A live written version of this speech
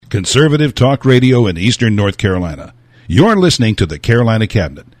Conservative talk radio in eastern North Carolina. You're listening to the Carolina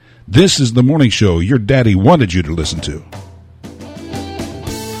Cabinet. This is the morning show your daddy wanted you to listen to.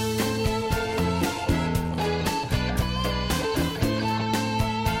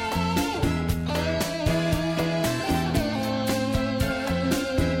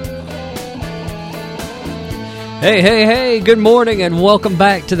 Hey, good morning and welcome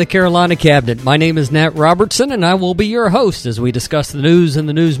back to the Carolina Cabinet. My name is Nat Robertson and I will be your host as we discuss the news and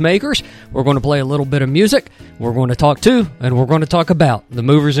the newsmakers. We're going to play a little bit of music, we're going to talk to, and we're going to talk about the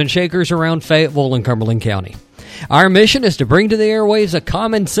movers and shakers around Fayetteville and Cumberland County. Our mission is to bring to the airwaves a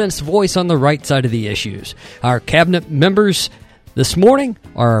common sense voice on the right side of the issues. Our cabinet members this morning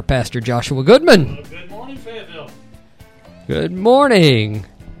are Pastor Joshua Goodman. Good morning, Fayetteville. Good morning.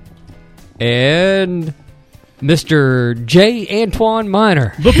 And Mr. J. Antoine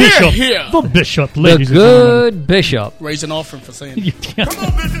Minor. The Bishop. Yeah. The Bishop, ladies the good Bishop. Raise an offering for saying that. Come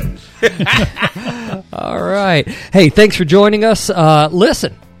on, Bishop. All right. Hey, thanks for joining us.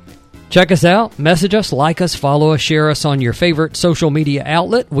 Listen, check us out, message us, like us, follow us, share us on your favorite social media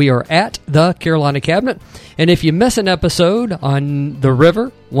outlet. We are at the Carolina Cabinet. And if you miss an episode on The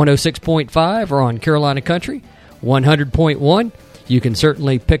River, 106.5, or on Carolina Country, 100.1, you can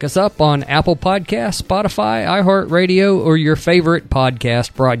certainly pick us up on Apple Podcasts, Spotify, iHeartRadio, or your favorite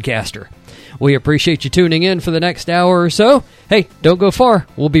podcast broadcaster. We appreciate you tuning in for the next hour or so. Hey, don't go far.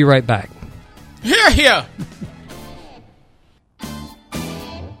 We'll be right back. Here.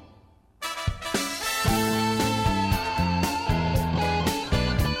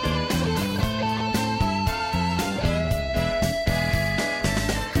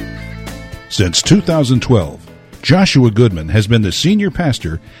 Since 2012, Joshua Goodman has been the senior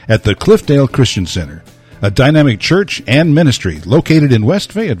pastor at the Cliffdale Christian Center, a dynamic church and ministry located in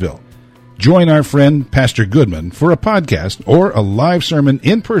West Fayetteville. Join our friend Pastor Goodman for a podcast or a live sermon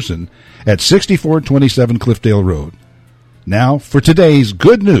in person at 6427 Cliffdale Road. Now for today's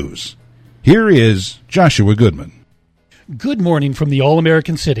good news. Here is Joshua Goodman. Good morning from the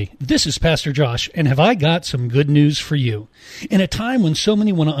All-American City. This is Pastor Josh, and have I got some good news for you? In a time when so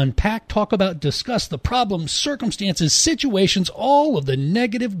many want to unpack, talk about, discuss the problems, circumstances, situations, all of the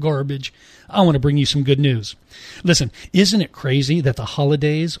negative garbage, I want to bring you some good news. Listen, isn't it crazy that the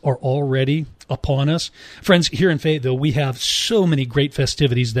holidays are already upon us? Friends, here in Fayetteville, we have so many great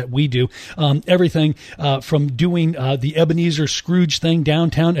festivities that we do. Everything from doing the Ebenezer Scrooge thing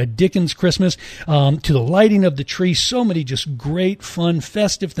downtown at Dickens Christmas to the lighting of the tree. So many just great, fun,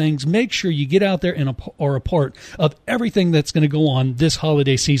 festive things. Make sure you get out there and are a part of everything that's going to go on this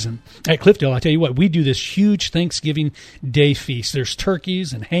holiday season. At Cliffdale, I tell you what, we do this huge Thanksgiving Day feast. There's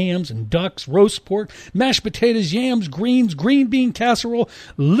turkeys and hams and ducks, roast pork, mashed potatoes, yams, greens, green bean casserole,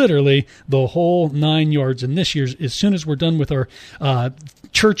 literally the whole 9 yards. And this year, as soon as we're done with our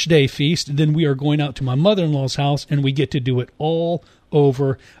church day feast, then we are going out to my mother-in-law's house and we get to do it all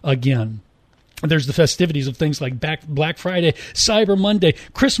over again. There's the festivities of things like Black Friday, Cyber Monday,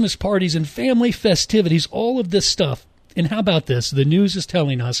 Christmas parties, and family festivities, all of this stuff. And how about this? The news is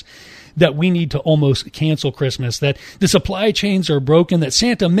telling us that we need to almost cancel Christmas, that the supply chains are broken, that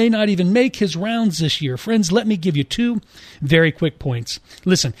Santa may not even make his rounds this year. Friends, let me give you two very quick points.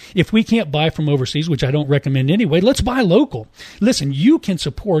 Listen, if we can't buy from overseas, which I don't recommend anyway, let's buy local. Listen, you can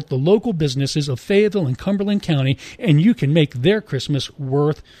support the local businesses of Fayetteville and Cumberland County, and you can make their Christmas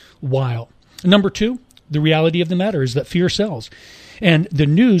worthwhile. Number two, the reality of the matter is that fear sells. And the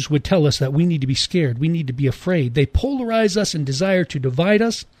news would tell us that we need to be scared. We need to be afraid. They polarize us and desire to divide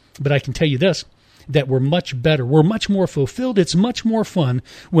us. But I can tell you this, that we're much better. We're much more fulfilled. It's much more fun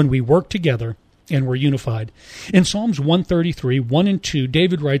when we work together and we're unified. In Psalms 133, 1 and 2,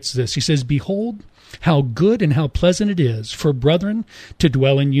 David writes this. He says, "Behold, how good and how pleasant it is for brethren to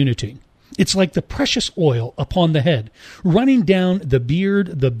dwell in unity. It's like the precious oil upon the head, running down the beard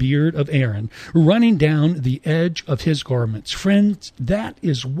of Aaron, running down the edge of his garments." Friends, that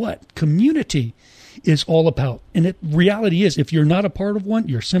is what community is all about. And reality is, if you're not a part of one,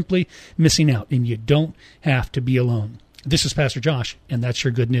 you're simply missing out, and you don't have to be alone. This is Pastor Josh, and that's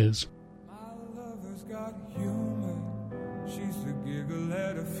your good news. My lover's got humor. She's the giggle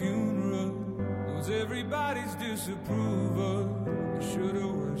at a funeral. Knows everybody's disapproval. I should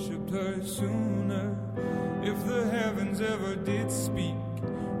have worshipped her sooner. If the heavens ever did speak,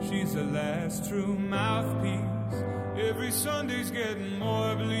 she's the last true mouthpiece. Every Sunday's getting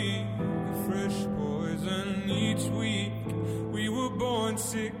more bleak, a fresh poison each week. We were born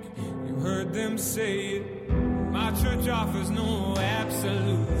sick, you heard them say it. My church offers no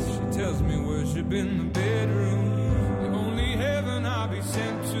absolutes. She tells me worship in the bedroom. The only heaven I'll be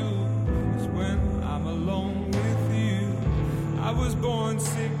sent to is when I'm alone with you. I was born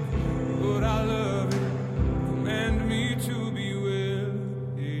sick,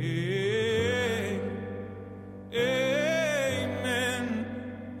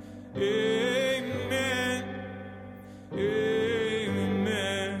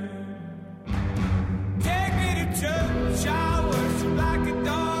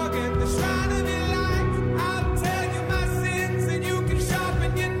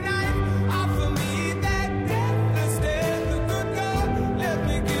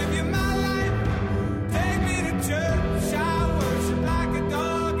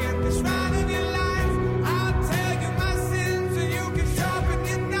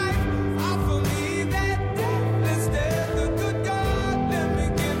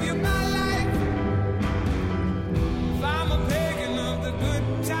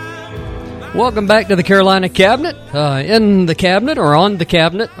 Welcome back to the Carolina Cabinet. In the cabinet or on the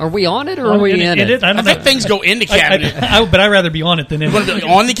cabinet? Are we on it or are we in it? I I think things go in the cabinet. but I'd rather be on it than in it.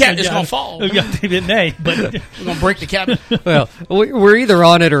 On the cabinet, it's going to fall. It may, but We're going to break the cabinet. Well, we're either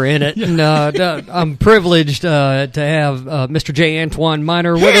on it or in it. And, I'm privileged to have Mr. J. Antoine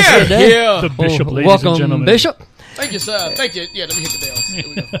Minor with us today. Yeah. the bishop, ladies Welcome, and gentlemen. Bishop. Thank you, sir. Thank you. Yeah, let me hit the bell. Here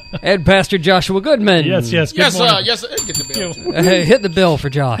we go. And Pastor Joshua Goodman. Yes. Good Yes, sir. morning. Yes, sir. Get the bell. too. Hey, hit the bell for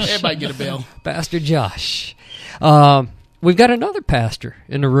Josh. Everybody get a bell. Pastor Josh. We've got another pastor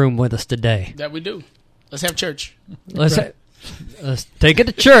in the room with us today. That we do. Let's have church. Let's take it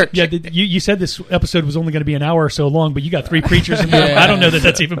to church. Yeah, you said this episode was only going to be an hour or so long, but you got 3 preachers in there. Yeah. I don't know that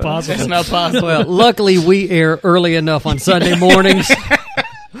that's even possible. It's not possible. Well, luckily we air early enough on Sunday mornings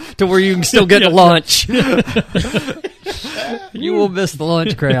to where you can still get to lunch. You will miss the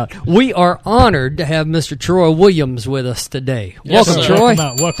lunch crowd. We are honored to have Mr. Troy Williams with us today. Yes, Welcome, sir. Troy.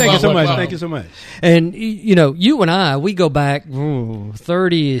 Welcome Thank you so much. Welcome. Thank you so much. And, you and I, we go back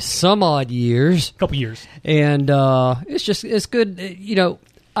 30 some odd years. Couple years. And it's good.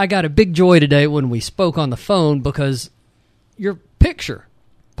 I got a big joy today when we spoke on the phone because your picture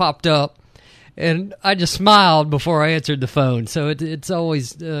popped up. And I just smiled before I answered the phone. So it's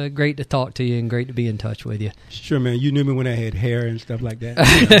always great to talk to you and great to be in touch with you. Sure, man. You knew me when I had hair and stuff like that.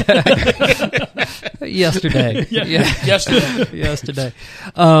 Yesterday. Yesterday. Yesterday.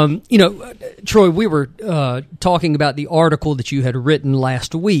 Troy, we were talking about the article that you had written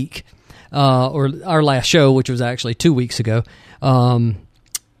last week, or our last show, which was actually 2 weeks ago. And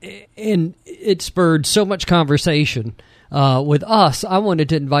it spurred so much conversation. With us, I wanted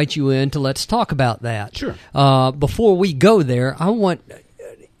to invite you in to let's talk about that. Sure. Before we go there, I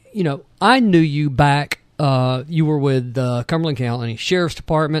knew you back. You were with Cumberland County Sheriff's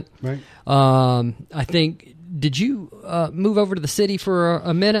Department. Right. I think. Did you move over to the city for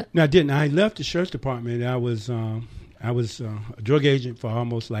a minute? No, I didn't. I left the Sheriff's Department. I was a drug agent for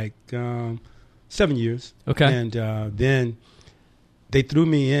almost 7 years. Okay. And then they threw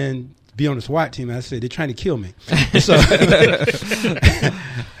me in to be on the SWAT team. I said, they're trying to kill me. So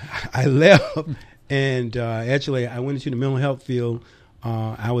I left, and actually I went into the mental health field.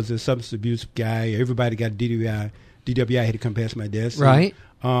 I was a substance abuse guy. Everybody got DWI. DWI had to come past my desk. Right.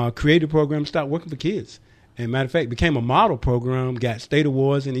 Created a program, started working for kids. And matter of fact, became a model program, got state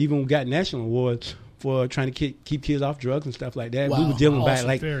awards, and even got national awards for trying to keep kids off drugs and stuff like that. Wow. We were dealing Awesome.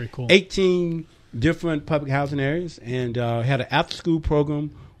 by Very cool. 18 different public housing areas, and had an after-school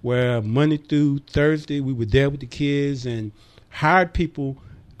program where Monday through Thursday we were there with the kids and hired people,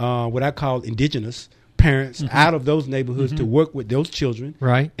 what I call indigenous parents, out of those neighborhoods to work with those children.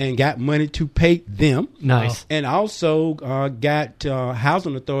 Right. And got money to pay them. Nice. And also got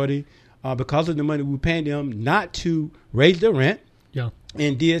housing authority because of the money we were paying them not to raise their rent. Yeah.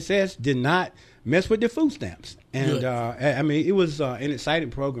 And DSS did not mess with their food stamps. And Good. it was an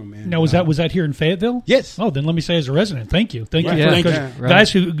exciting program. And, Now, was that here in Fayetteville? Yes. Oh, then let me say as a resident, thank you. Thank Right. you. Yeah. Because Thank you.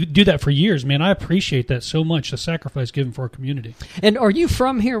 guys who do that for years, man, I appreciate that so much, the sacrifice given for our community. And are you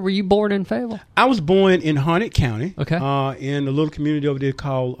from here? Were you born in Fayetteville? I was born in Harnett County. Okay. In a little community over there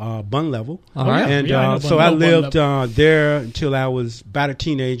called Bun Level. All right. And Yeah, I know so Bun I Level. lived there until I was about a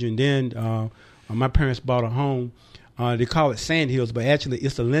teenager, and then my parents bought a home. They call it Sand Hills, but actually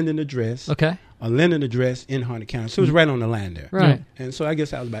it's a Linden address. Okay. A Linden address in Harnett County. So it was right on the line there. Right. And so I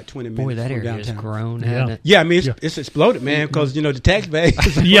guess I was about 20 minutes Boy, that from area has downtown. grown, Yeah. hasn't it? Yeah, I mean, Yeah. it's exploded, man, because, the tax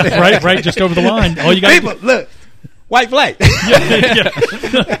base. Yeah, right, just over the line. All you got People, look, white flight.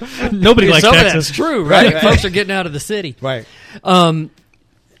 nobody likes Some of Texas. that's true, right? Right. Folks are getting out of the city. Right.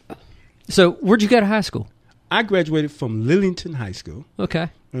 So where'd you go to high school? I graduated from Lillington High School. Okay.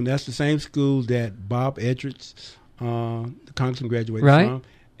 And that's the same school that Bob Edwards, the congressman, graduated Right. from,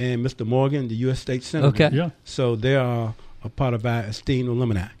 and Mr. Morgan, the U.S. State Senator. Okay. Yeah. So they are a part of our esteemed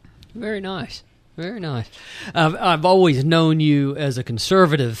alumni. Very nice. Very nice. I've always known you as a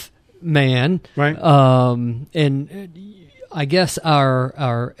conservative man. Right. And I guess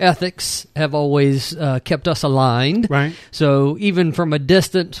our ethics have always kept us aligned. Right. So even from a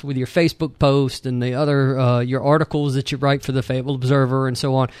distance with your Facebook post and the other your articles that you write for the Fayetteville Observer and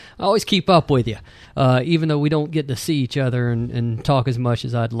so on, I always keep up with you, even though we don't get to see each other and talk as much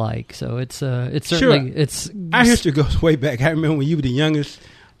as I'd like. So it's certainly it's Our history goes way back. I remember when you were the youngest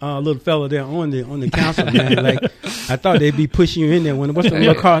little fella there on the council, man. Like, I thought they'd be pushing you in there. What's the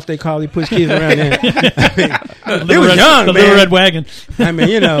little cars they call? They push kids around there. I mean, they was young, the man. little red wagon. I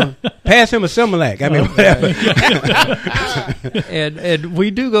mean, pass him a Similac. I mean, whatever. and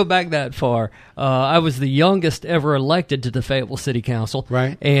we do go back that far. I was the youngest ever elected to the Fayetteville City Council.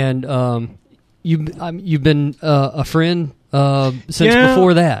 Right. And you've been a friend since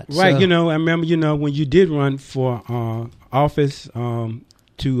before that, right? so. I remember, when you did run for office to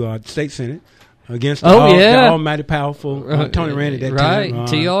state senate against the almighty powerful Tony Rand at that time. Right,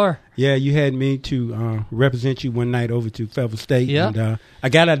 TR. Yeah, you had me to represent you one night over to Fayetteville State, and I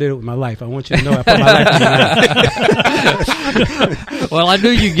got out there with my life. I want you to know I put my life on the line. Well, I knew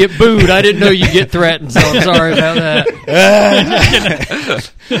you'd get booed. I didn't know you'd get threatened, so I'm sorry about that.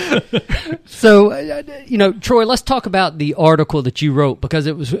 So, Troy, let's talk about the article that you wrote, because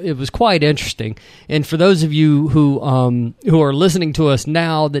it was quite interesting. And for those of you who are listening to us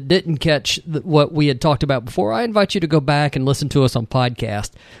now that didn't catch what we had talked about before, I invite you to go back and listen to us on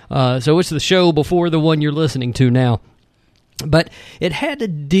podcast. So it's the show before the one you're listening to now. But it had to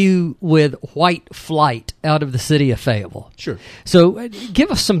do with white flight out of the city of Fayetteville. Sure. So give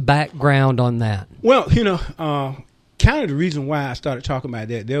us some background on that. Well, kind of the reason why I started talking about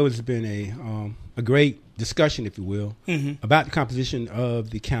that, there has been a great discussion, if you will, about the composition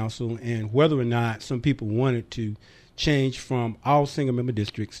of the council and whether or not some people wanted to change from all single-member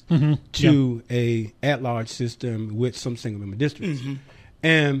districts to a at-large system with some single-member districts.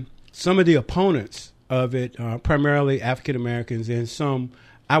 And some of the opponents of it, primarily African Americans and some,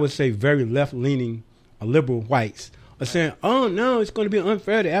 I would say, very left-leaning liberal whites, are saying, "Oh no, it's going to be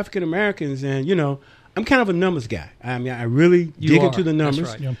unfair to African Americans." And I'm kind of a numbers guy. I mean, I really dig into the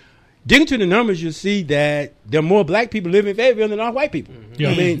numbers. That's right. Yeah. Dig into the numbers, you'll see that there are more black people living in Fayetteville than are white people. Yeah.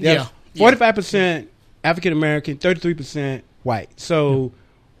 I mean, there's 45% African American, 33% white. So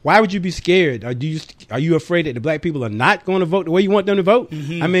why would you be scared? Are you afraid that the black people are not going to vote the way you want them to vote?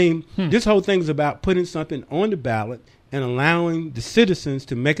 I mean, this whole thing is about putting something on the ballot and allowing the citizens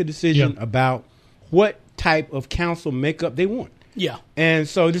to make a decision about what type of council makeup they want. Yeah. And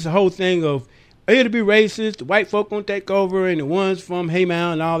so this whole thing of, it'll be racist, the white folk going to take over, and the ones from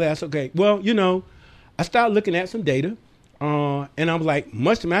Haymount and all that, that's okay. Well, I started looking at some data, and I was like,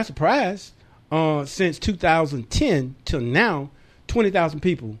 much to my surprise, since 2010 till now, 20,000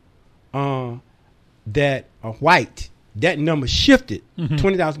 people that are white, that number shifted.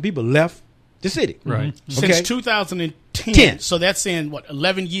 20,000 people left the city. Right. Okay? Since 2010. So that's in,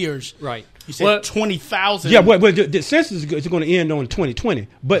 11 years. Right. You said 20,000. Yeah, well, the census is going to end on 2020.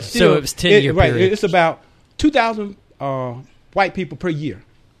 But still, So it was 10-year right, period. it's about 2,000 white people per year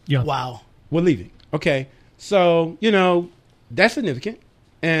Yeah. Wow. were leaving. Okay, so, that's significant.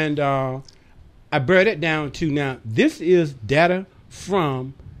 And I brought it down to, now, this is data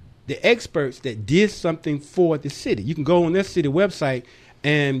from the experts that did something for the city. You can go on their city website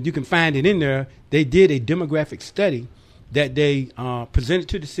and you can find it in there. They did a demographic study that they presented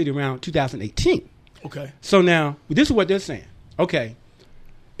to the city around 2018. Okay. So now, this is what they're saying. Okay,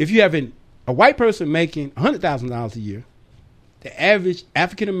 if you have a white person making $100,000 a year, the average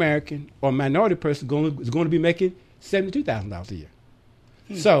African-American or minority person is going to be making $72,000 a year.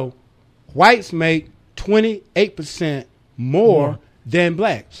 So whites make 28% more than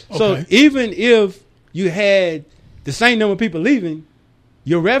blacks. Okay. So even if you had the same number of people leaving,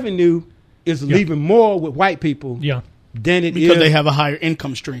 your revenue is leaving more with white people than it is. Because they have a higher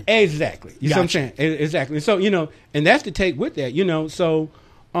income stream. Exactly. You see what I'm saying? Exactly. So, and that's the take with that, So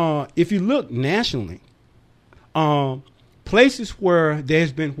if you look nationally, places where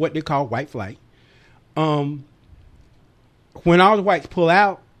there's been what they call white flight, when all the whites pull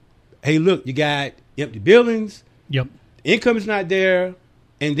out, hey, look, you got empty buildings. Yep. Income is not there,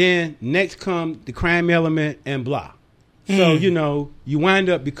 and then next come the crime element and blah. So, you wind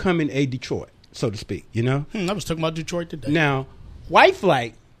up becoming a Detroit, so to speak, I was talking about Detroit today. Now, white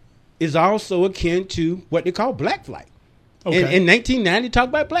flight is also akin to what they call black flight. Okay. In 1990, talk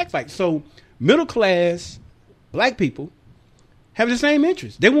about black flight. So middle class black people have the same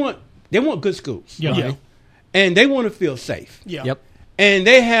interests. They want good schools. Yeah. Okay? And they want to feel safe. Yeah. Yep. And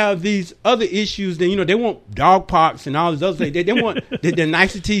they have these other issues that, they want dog parks and all these other things. They want the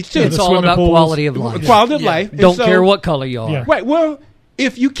niceties too. It's all swimming about pools. quality of life. Quality of life. And Don't so- care what color you are. Yeah. Right. Well,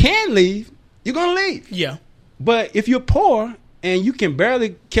 if you can leave, you're going to leave. Yeah. But if you're poor and you can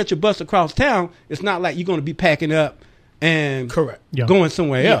barely catch a bus across town, it's not like you're going to be packing up and Correct. Yeah. going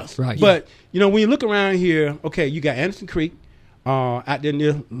somewhere else. Right. But, when you look around here, okay, you got Anderson Creek out there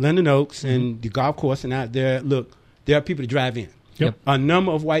near London Oaks and the golf course, and out there, look, there are people to drive in. Yep. A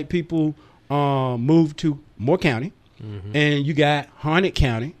number of white people moved to Moore County, and you got Harnett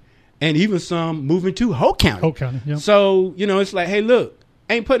County, and even some moving to Hope County. Hope County, yeah. So, it's like, hey, look,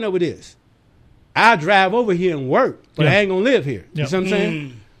 I ain't putting up with this. I'll drive over here and work, but I ain't going to live here. Yeah. You see what I'm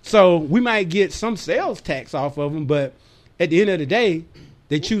saying? So we might get some sales tax off of them, but at the end of the day,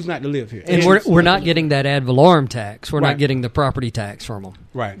 They choose not to live here. And we're not getting that ad valorem tax. We're Right. not getting the property tax from them.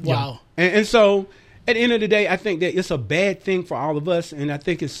 Right. Wow. And so at the end of the day, I think that it's a bad thing for all of us, and I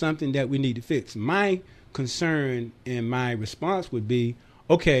think it's something that we need to fix. My concern and my response would be,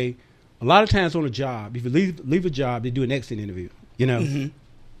 okay, a lot of times on a job, if you leave a job, they do an exit interview. You know,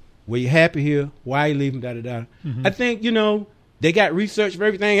 were you happy here? Why are you leaving? Da da da. I think they got research for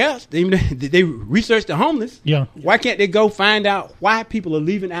everything else. They researched the homeless. Yeah. Why can't they go find out why people are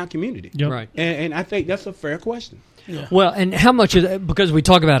leaving our community? Yep. Right. And I think that's a fair question. Well, and how much of that, because we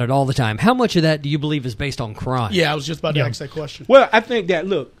talk about it all the time, how much of that do you believe is based on crime? Yeah, I was just about to ask that question. Well, I think that,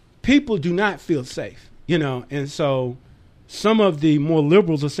 look, people do not feel safe, and so some of the more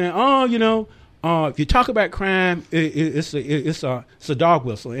liberals are saying, if you talk about crime, it's a dog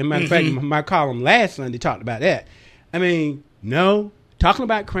whistle. And matter of fact, my column last Sunday talked about that. I mean, no, talking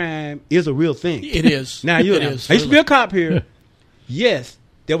about crime is a real thing. It is. Now, It is, I used to be a cop here. Yes,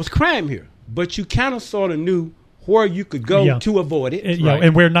 there was crime here, but you kind of sort of knew where you could go to avoid it.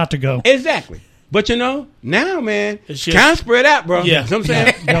 And where not to go. Exactly. But now, man, It's kind just- of spread out, bro. Yeah. You know what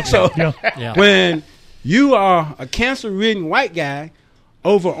I'm saying? So Yeah. when you are a cancer-ridden white guy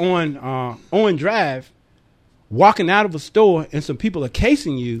over on Owen Drive, walking out of a store and some people are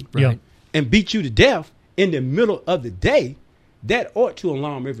casing you Yeah. and beat you to death in the middle of the day, that ought to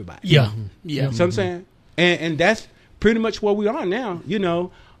alarm everybody. Yeah. You Yeah. know what I'm saying? And that's pretty much where we are now.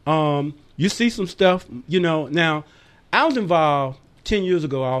 You see some stuff, Now, I was involved 10 years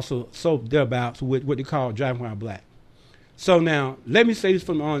ago also, so thereabouts, with what they call driving while black. So now, let me say this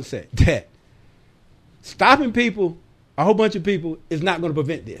from the onset, that stopping people, a whole bunch of people, is not going to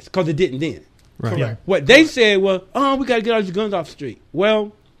prevent this, because it didn't then. Right. Yeah. What they said was, we got to get all these guns off the street.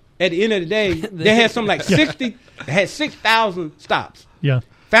 Well, at the end of the day, they had something like 6,000 stops. Yeah.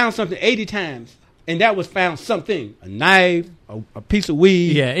 Found something 80 times, and that was found something, a knife, a piece of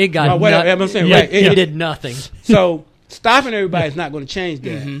weed. Yeah, it got whatever. nothing. I'm saying, Yeah, right? It did nothing. So stopping everybody is not going to change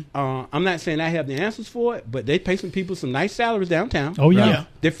that. I'm not saying I have the answers for it, but they pay some people some nice salaries downtown. Oh, yeah. Yeah.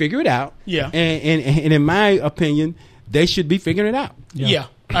 They figure it out. Yeah. And in my opinion, they should be figuring it out. Yeah,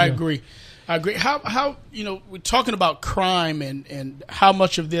 I agree. How we're talking about crime and how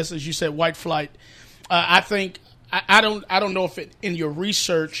much of this, as you said, white flight. I think I don't know if in your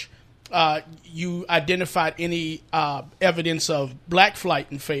research you identified any evidence of black flight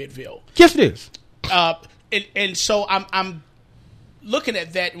in Fayetteville. Yes, it is. And so I'm looking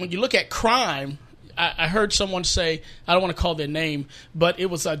at that. When you look at crime, I heard someone say, I don't want to call their name, but it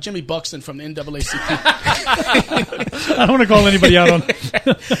was Jimmy Buxton from the NAACP. I don't want to call anybody out on.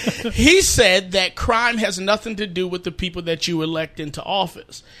 He said that crime has nothing to do with the people that you elect into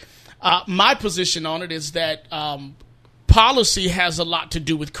office. My position on it is that policy has a lot to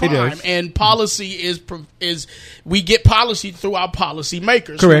do with crime, does. and policy is we get policy through our policy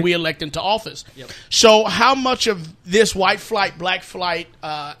makers who Correct. we elect into office. So how much of this white flight, black flight,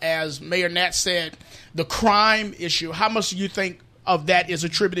 as Mayor Nat said, the crime issue, how much do you think of that is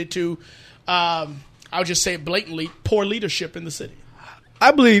attributed to, I'll just say it blatantly, poor leadership in the city?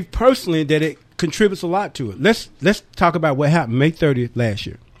 I believe personally that it contributes a lot to it. Let's talk about what happened May 30th last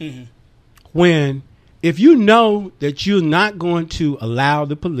year. When, if you know that you're not going to allow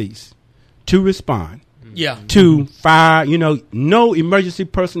the police to respond Yeah. to fire, no emergency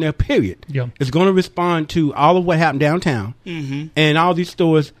personnel, period, Yeah. is going to respond to all of what happened downtown and all these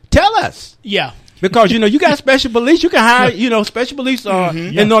stores, tell us. Yeah. Because, you got special police. You can hire, special police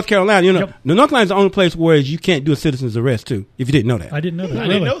in North Carolina. The North Carolina is the only place where you can't do a citizen's arrest, too, if you didn't know that. I didn't know that. I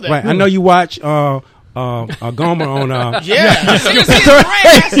didn't know that. Right. I know you watch Gomer on... Yeah. Citizen's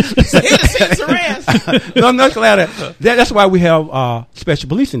arrest. No, North Carolina. That's why we have special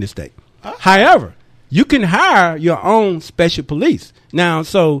police in this state. However, you can hire your own special police. Now,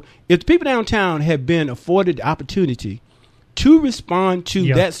 so if the people downtown have been afforded the opportunity to respond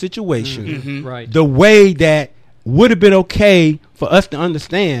to that situation Right. the way that would have been okay for us to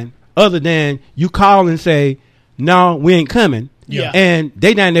understand, other than you call and say, no, we ain't coming. Yeah. And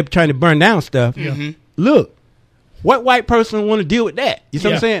they down there trying to burn down stuff. Look, what white person want to deal with that? You see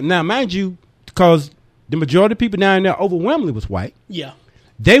what I'm saying? Now, mind you, because the majority of people down there overwhelmingly was white, Yeah.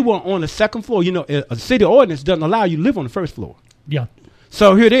 they were on the second floor. A city ordinance doesn't allow you to live on the first floor. Yeah.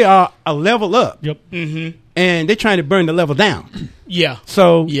 So here they are, a level up. Yep. And they're trying to burn the level down. Yeah.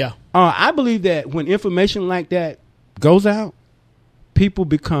 So Yeah. I believe that when information like that goes out, people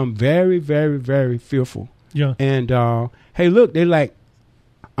become very, very, very fearful. Yeah. And, hey, look, they're like,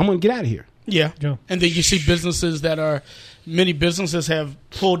 I'm going to get out of here. Yeah. Yeah. And then you see businesses many businesses have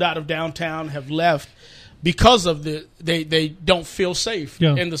pulled out of downtown, have left because of they don't feel safe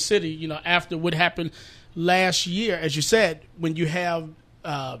Yeah. in the city, after what happened last year, as you said, when you have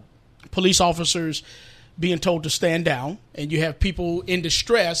police officers being told to stand down, and you have people in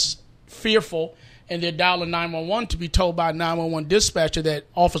distress, fearful, and they're dialing 911 to be told by a 911 dispatcher that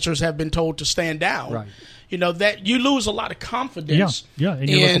officers have been told to stand down. Right. You know, that you lose a lot of confidence in your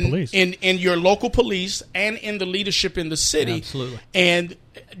local police. in your local police and in the leadership in the city. Absolutely. And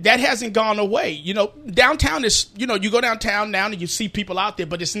that hasn't gone away. You know, downtown is, you know, you go downtown now and you see people out there,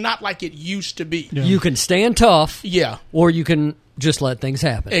 but it's not like it used to be. Yeah. You can stand tough, Yeah. or you can just let things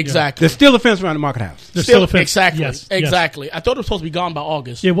happen. Exactly. There's still a fence around the market house. There's still a fence. Exactly. Yes, Exactly. I thought it was supposed to be gone by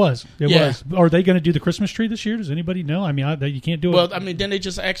August. It was. It Yeah. was. Are they going to do the Christmas tree this year? Does anybody know? I mean, you can't do Well, it. I mean, then they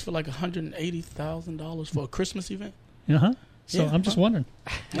just asked for like $180,000 for a Christmas event. Uh-huh. So Yeah. I'm just wondering.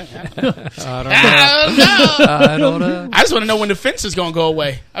 I I don't know. I don't know. I just want to know when the fence is going to go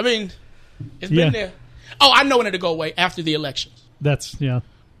away. I mean, it's Yeah. been there. Oh, I know when it'll go away after the elections.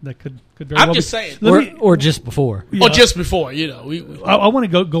 That could very I'm well just be. saying. Let me- Or just before. Yeah. Or just before, you know. I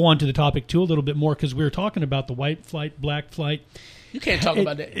want to go on to the topic too a little bit more because we were talking about the white flight, black flight. You can't talk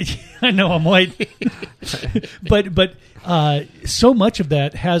about that. I know I'm white, but so much of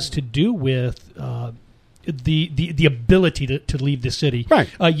that has to do with the ability to leave the city. Right.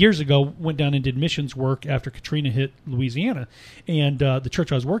 Years ago, went down and did missions work after Katrina hit Louisiana, and the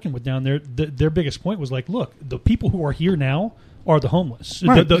church I was working with down there, their biggest point was like, look, the people who are here now are the homeless,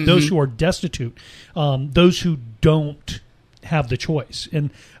 Right. those who are destitute, those who don't have the choice.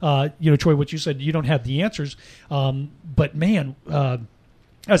 And Troy, what you said, you don't have the answers, but man,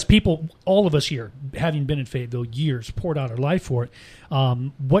 as people, all of us here, having been in Fayetteville years, poured out our life for it,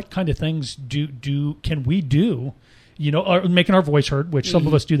 what kind of things can we do? You know, making our voice heard, which some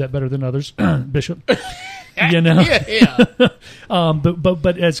of us do that better than others, Bishop. You know, Yeah.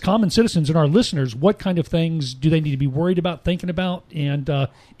 but as common citizens and our listeners, what kind of things do they need to be worried about, thinking about, and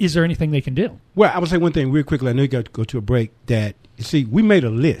is there anything they can do? Well, I would say one thing real quickly. I know you got to go to a break. That you see, we made a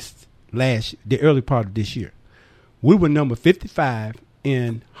list the early part of this year. We were number 55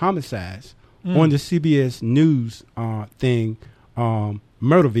 in homicides on the CBS News thing,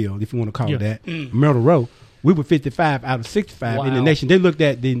 Murderville, if you want to call it that, Murder Row. We were 55 out of 65 in the Wow. nation. They looked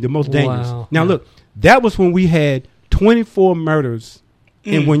at the most dangerous. Wow. Now, Yeah. look, that was when we had 24 murders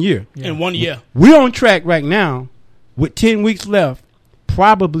in 1 year. In 1 year. We're on track right now with 10 weeks left,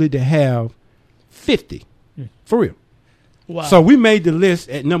 probably to have 50. For real. Wow. So we made the list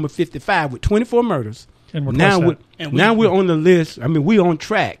at number 55 with 24 murders. And we're now close to that. now we're on the list. I mean, we're on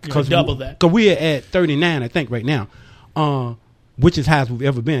track. Yeah, double that. Because we're at 39, I think, right now, which is high as we've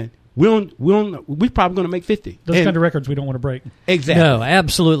ever been. We're probably going to make 50. Those And- kind of records we don't want to break. Exactly. No,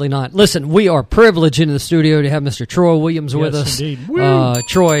 absolutely not. Listen, we are privileged in the studio to have Mr. Troy Williams with Yes, us. indeed.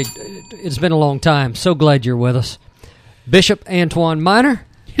 Troy, it's been a long time. So glad you're with us. Bishop Antoine Minor.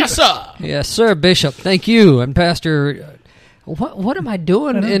 Yes, sir. Yes, sir, Bishop. Thank you. And Pastor, what am I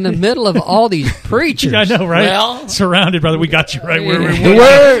doing in the middle of all these preachers? I know, right? Well- surrounded, brother. We got you right where we The were.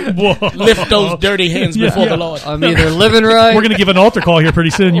 word. Whoa. Lift those dirty hands before the Lord. I'm either living right We're going to give an altar call here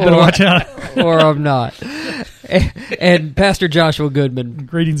pretty soon. You better watch out. or I'm not. And Pastor Joshua Goodman.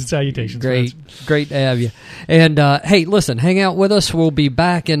 Greetings and salutations. Great, friends. great to have you. And hey, listen, hang out with us. We'll be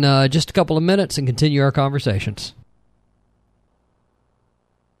back in just a couple of minutes and continue our conversations.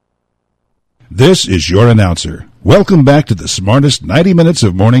 This is your announcer. Welcome back to the smartest 90 minutes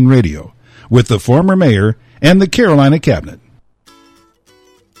of morning radio with the former mayor and the Carolina Cabinet.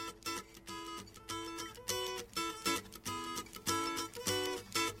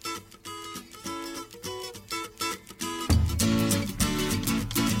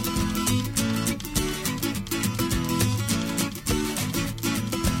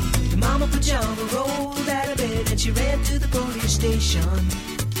 The mama pajama rolled out of bed and she ran to the police station.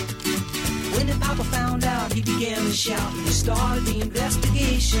 When the papa found out, he began to shout and he started the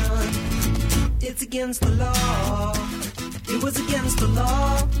investigation. It's against the law. It was against the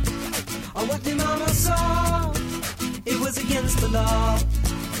law. Or what the mama saw. It was against the law.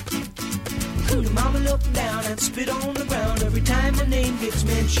 The mama looked down and spit on the ground every time her name gets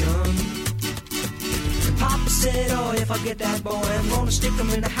mentioned. The papa said, oh, if I get that boy, I'm gonna stick him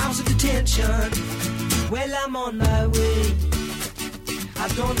in a house of detention. Well, I'm on my way. I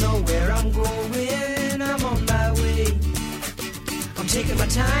don't know where I'm going. I'm on my way. I'm taking my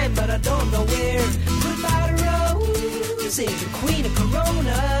time, but I don't know where. Goodbye to Rose, the queen of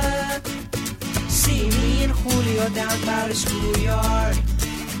Corona. See me and Julio down by the schoolyard.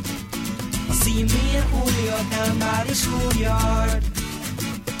 See me and Julio down by the schoolyard.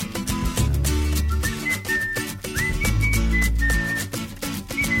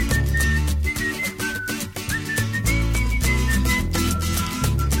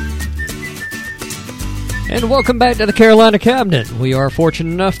 And welcome back to the Carolina Cabinet. We are fortunate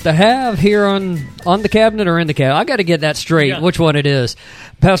enough to have here on the cabinet or in the cabinet. I got to get that straight, which one it is.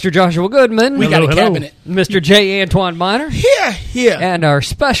 Pastor Joshua Goodman. We got a cabinet. Mr. J. Antoine Minor. Here. And our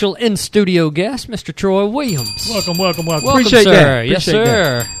special in-studio guest, Mr. Troy Williams. Welcome. Welcome, Appreciate sir. that. Yes, Appreciate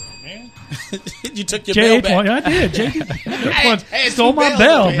sir. You took your Jay bell back. I did. Jay Hey, stole two my bells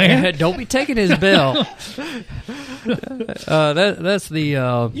bell, over here. man. Don't be taking his bell. That's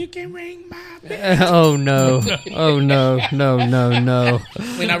the... You can ring my bell. oh, no. Oh, no.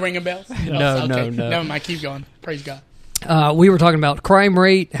 We're not ringing bells? No. Never mind. Keep going. Praise God. We were talking about crime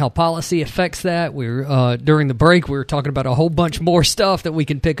rate, how policy affects that. We were during the break. We were talking about a whole bunch more stuff that we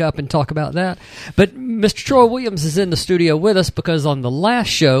can pick up and talk about that. But Mr. Troy Williams is in the studio with us because on the last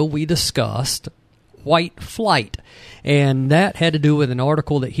show we discussed white flight, and that had to do with an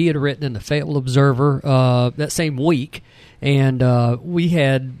article that he had written in the Fayetteville Observer that same week, and we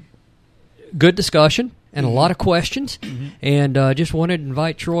had good discussion and a lot of questions, and just wanted to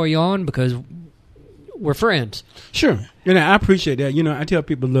invite Troy on because we're friends. Sure. I appreciate that. I tell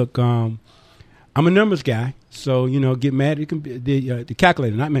people, look, I'm a numbers guy, so, get mad at the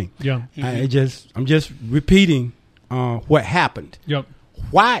calculator, not me. Yeah. I'm just repeating what happened. Yep.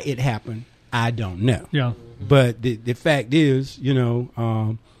 Why it happened, I don't know. Yeah. But the fact is,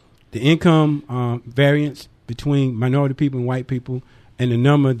 the income variance between minority people and white people and the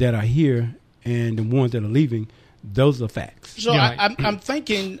number that are here and the ones that are leaving, those are facts. So Yeah. I'm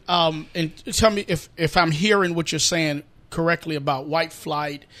thinking, and tell me if I'm hearing what you're saying correctly about white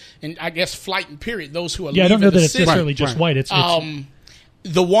flight, and I guess flight and period, those who are Yeah, I leaving don't know the that it's city. necessarily just white. It's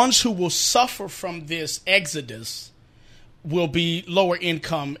The ones who will suffer from this exodus will be lower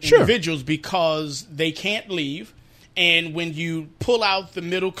income individuals because they can't leave. And when you pull out the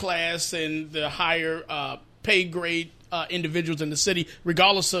middle class and the higher pay grade individuals in the city,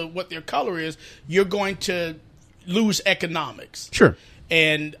 regardless of what their color is, you're going to lose economics. Sure.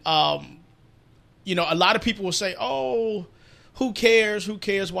 And, a lot of people will say, oh, who cares? Who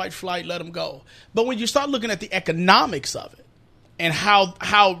cares? White flight, let them go. But when you start looking at the economics of it and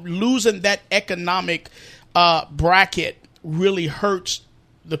how losing that economic bracket really hurts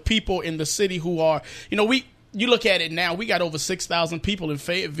the people in the city who are, you look at it now, we got over 6,000 people in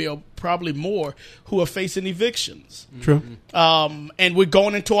Fayetteville, probably more, who are facing evictions. True. And we're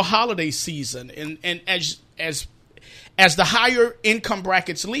going into a holiday season. And as the higher income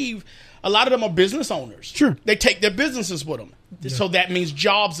brackets leave, a lot of them are business owners. Sure. They take their businesses with them. Yeah. So that means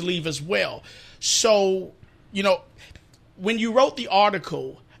jobs leave as well. So, when you wrote the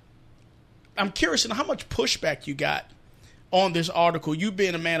article, I'm curious how much pushback you got on this article, you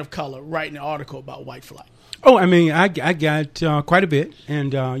being a man of color, writing an article about white flight. Oh, I got quite a bit,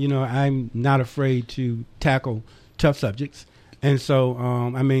 and I'm not afraid to tackle tough subjects, and so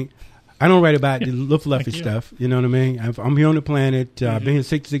I don't write about the little fluffy stuff. You know what I mean? I'm here on the planet. I've been here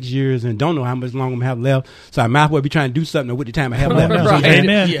 66 years, and don't know how much longer I'm gonna have left. So I might as well be trying to do something with the time I have left. Right.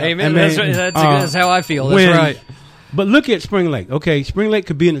 Amen. Yeah. Amen. Amen. That's how I feel. That's right. But look at Spring Lake. Okay, Spring Lake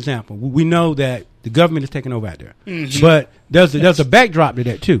could be an example. We know that the government is taking over out there, but there's a backdrop to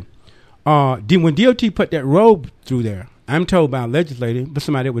that too. When DOT put that road through there, I'm told by a legislator, but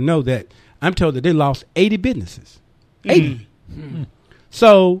somebody that would know that, I'm told that they lost 80 businesses. 80.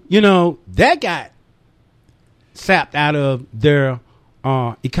 So, that got sapped out of their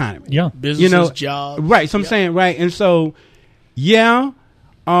economy. Yeah. Businesses, jobs. Right. So I'm saying, right. And so, there's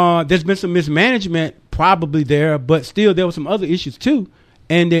been some mismanagement probably there, but still there were some other issues too.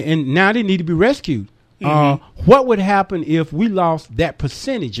 And now they need to be rescued. What would happen if we lost that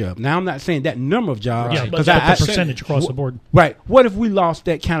percentage of? Now, I'm not saying that number of jobs. Yeah, because but the percentage across the board. Right. What if we lost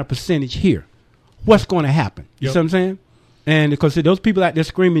that kind of percentage here? What's going to happen? You see what I'm saying? And because those people out there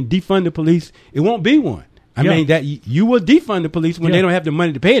screaming, defund the police, it won't be one. I mean, that you will defund the police when they don't have the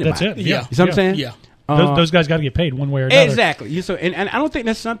money to pay it. That's it. Yeah. You see what I'm saying? Yeah. Those guys got to get paid one way or another. Exactly. So, and I don't think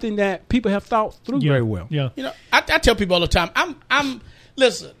that's something that people have thought through very well. Yeah. I tell people all the time,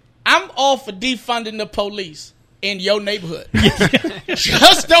 I'm all for defunding the police in your neighborhood.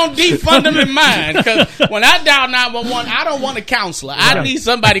 Just don't defund them in mine. Because when I dial 911, I don't want a counselor. I need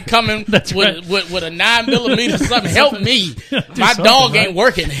somebody coming with a 9mm something. Help me. My dog ain't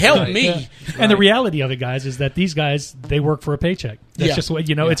working. Help me. Yeah. And the reality of it, guys, is that these guys, they work for a paycheck. That's just what,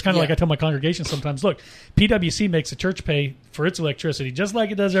 it's kind of like I tell my congregation sometimes, look, PwC makes the church pay for its electricity just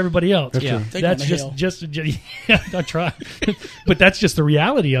like it does everybody else. That's just I try. But that's just the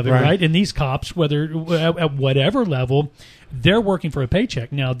reality of it, right? And these cops, whether at whatever level, they're working for a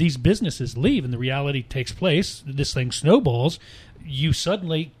paycheck. Now, these businesses leave and the reality takes place. This thing snowballs. You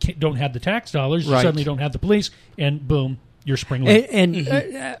suddenly don't have the tax dollars. You suddenly don't have the police. And boom, your spring lake.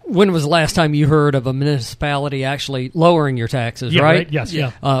 And when was the last time you heard of a municipality actually lowering your taxes, Yeah, right? Yes,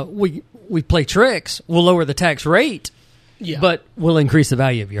 yeah. We play tricks. We'll lower the tax rate, Yeah. but we'll increase the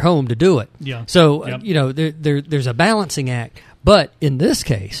value of your home to do it. Yeah. So, Yep. there's a balancing act. But in this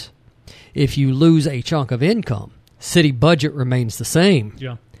case, if you lose a chunk of income, city budget remains the same,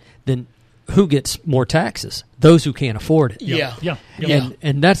 Yeah. then who gets more taxes? Those who can't afford it. Yeah. Yeah.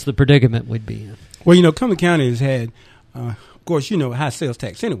 And that's the predicament we'd be in. Well, Cumberland County has had, of course, high sales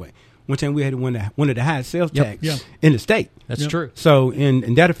tax anyway. One time we had one of the highest sales Yep. tax Yeah. in the state. That's Yep. true. So,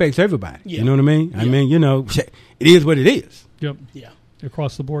 and that affects everybody. Yeah. You know what I mean? I Yeah. mean, it is what it is. Yep. Yeah.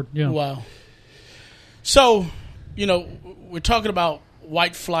 Across the board. Yeah. Wow. So, we're talking about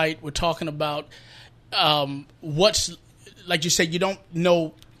white flight. We're talking about what's, like you said, you don't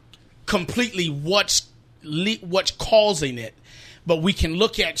know completely what's causing it, but we can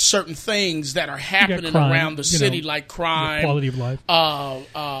look at certain things that are happening crime, around the city, like crime, Quality of life.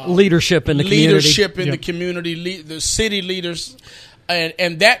 Leadership in the community. leadership in Yep. the community, the city leaders,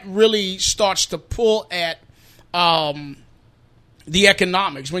 and that really starts to pull at the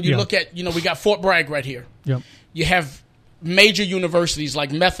economics. When you Yeah. look at, we got Fort Bragg right here. Yep. You have major universities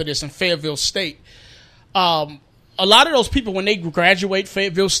like Methodist and Fayetteville State. A lot of those people, when they graduate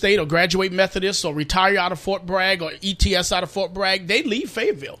Fayetteville State or graduate Methodist or retire out of Fort Bragg or ETS out of Fort Bragg, they leave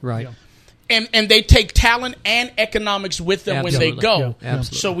Fayetteville. Right. And they take talent and economics with them when they Absolutely. go. Yeah,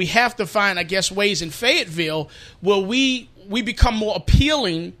 absolutely. So we have to find, I guess, ways in Fayetteville where we become more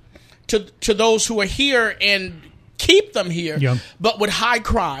appealing to those who are here and keep them here, Yeah. but with high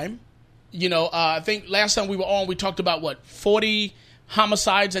crime. I think last time we were on, we talked about 40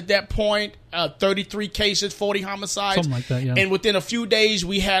 homicides at that point, 33 cases, 40 homicides. Something like that, yeah. And within a few days,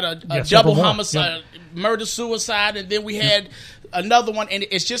 we had a Yeah, double several more. homicide, murder-suicide, and then we had another one, and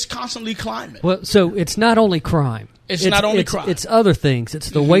it's just constantly climbing. Well, so it's not only crime. It's not only crime. It's other things. It's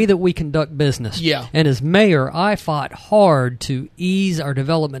the way that we conduct business. Yeah. And as mayor, I fought hard to ease our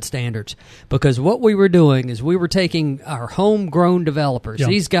development standards because what we were doing is we were taking our homegrown developers, Yeah.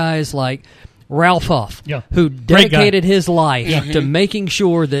 these guys like Ralph Huff, Yeah. who Great guy. dedicated his life to making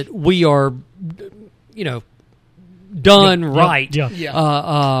sure that we are, done Yep. right. Yeah.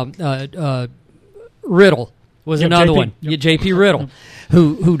 Yeah. Riddle was Yeah, another JP. one. Yep. Yeah, J.P. Riddle,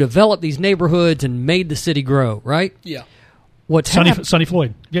 who developed these neighborhoods and made the city grow. Right. Yeah. What's Sonny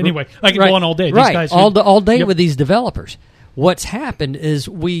Floyd. Anyway, I could right, go on all day. These right, guys all day Yep. with these developers. What's happened is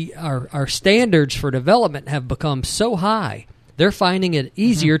our standards for development have become so high. They're finding it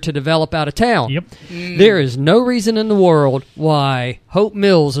easier to develop out of town. Yep. There is no reason in the world why Hope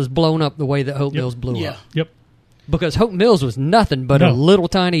Mills has blown up the way that Hope Mills blew Yeah. up. Yep. Because Hope Mills was nothing but No. a little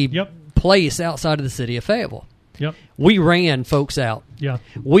tiny Yep. place outside of the city of Fayetteville. Yep. We ran folks out. Yeah.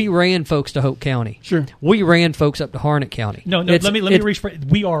 We ran folks to Hope County. Sure. We ran folks up to Harnett County. No, It's- let me it's- rephrase.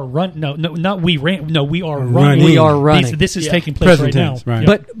 We are run. No, not we ran. No, we are Running. running. We are running. This is Yeah. taking place Present right tense, now. right.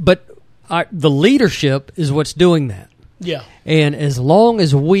 Yep. But the leadership is what's doing that. Yeah. And as long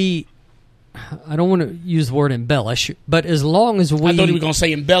as we, I don't want to use the word embellish, but as long as we, I thought he was going to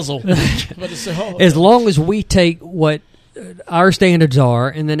say embezzle. But it's, as long as we take what our standards are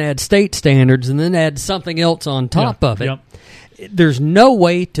and then add state standards and then add something else on top of it, Yep. there's no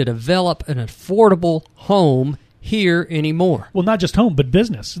way to develop an affordable home here anymore. Well, not just home, but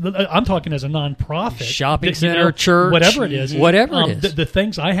business. I'm talking as a nonprofit, Shopping center, church, whatever it is. whatever it is. The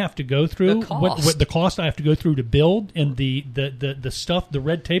things I have to go through, The cost. what the cost I have to go through to build, and the stuff, the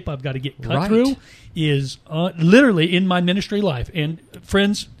red tape I've got to get cut Right. through, is literally in my ministry life. And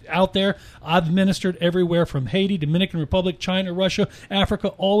friends out there, I've ministered everywhere from Haiti, Dominican Republic, China, Russia, Africa,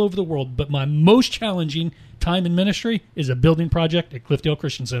 all over the world. But my most challenging time in ministry is a building project at Cliffdale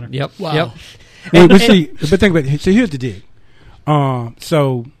Christian Center. Yep. Wow. Yep. But think about it. So here's the deal.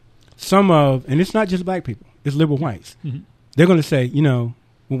 So some of, and it's not just black people, it's liberal whites. Mm-hmm. They're going to say,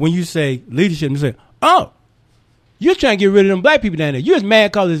 when you say leadership, they say, oh, you're trying to get rid of them black people down there. You're just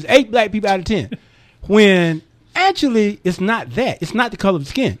mad because there's 8 black people out of 10. When actually, it's not that. It's not the color of the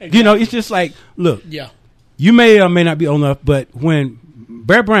skin. Exactly. It's just like, look, Yeah. you may or may not be old enough, but when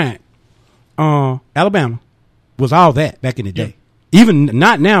Bear Bryant, Alabama, was all that back in the day. Even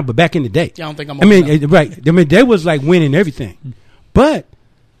not now, but back in the day. Yeah, I don't think I'm I old mean, enough. right. I mean, they was like winning everything. But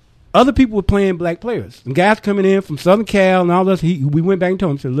other people were playing black players. And guys coming in from Southern Cal and all this, we went back and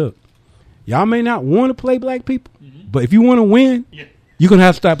told them, said, look, y'all may not want to play black people, but if you want to win, you're going to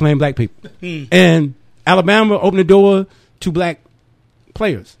have to start playing black people. And Alabama opened the door to black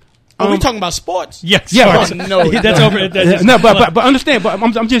players. Are we talking about sports? Yes. Yeah, sorry. right. No, That's over. That's No, but understand. But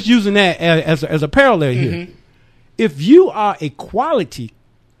I'm just using that as a parallel here. If you are a quality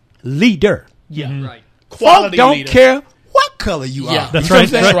leader, Yeah. Right. Quality folk don't leader. care color you Yeah. are. That's You know right, what I'm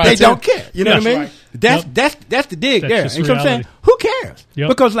saying? that's right. They don't care. You know Yeah. what I mean? That's That's that's the dig That's there. just You know what I'm saying? reality. Who cares? Yep.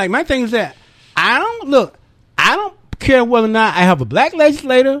 Because like my thing is that I don't care whether or not I have a black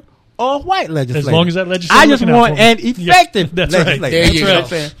legislator or a white legislator. As long as that legislator I just looking out want for me. an effective Yeah, that's right. legislator. There you You know what I'm go.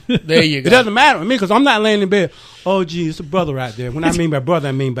 saying? There you go. It doesn't matter to me because I'm not laying in bed. Oh, gee, it's a brother out there. When I mean by brother,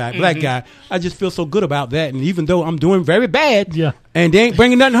 I mean by black guy. I just feel so good about that. And even though I'm doing very bad, Yeah. and they ain't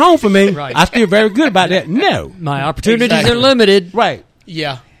bringing nothing home for me, Right. I feel very good about that. No, My opportunities Exactly. are limited. right,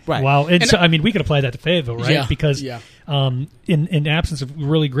 Yeah. right. Wow. And And so, I mean, we could apply that to Fayetteville, right? Yeah, Because yeah. in absence of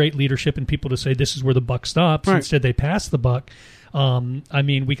really great leadership and people to say this is where the buck stops, Right. instead they pass the buck. I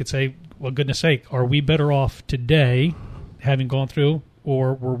mean, we could say, well, goodness sake, are we better off today having gone through,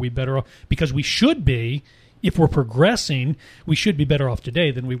 or were we better off? Because we should be, if we're progressing, we should be better off today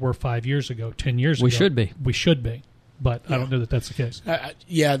than we were 5 years ago, 10 years ago. We should be. We should be. But I don't know that that's the case.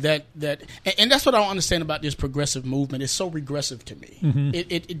 Yeah, and that's what I don't understand about this progressive movement. It's so regressive to me. Mm-hmm.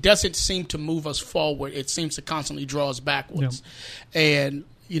 It doesn't seem to move us forward. It seems to constantly draw us backwards. And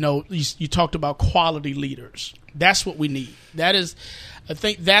you talked about quality leaders. That's what we need. I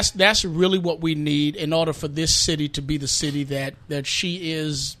think that's really what we need in order for this city to be the city that she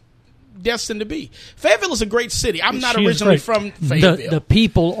is destined to be. Fayetteville is a great city. I'm not She is originally great. from Fayetteville. The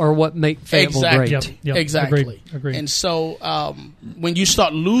people are what make Fayetteville Exactly. great. Yep. Exactly. Agreed. And so when you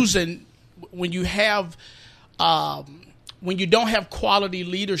start losing, when you don't have quality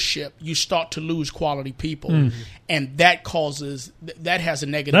leadership, you start to lose quality people, and that has a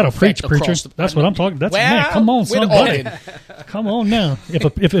negative That'll effect preach, preacher. across the. That's what I'm talking. That's Well, man. Come on, we're somebody. talking. Come on now.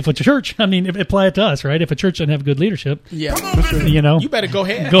 If a church, I mean, if apply it to us, right? If a church doesn't have good leadership, Yeah, you know, you better go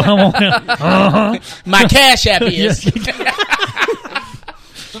ahead. go on now. My cash app is.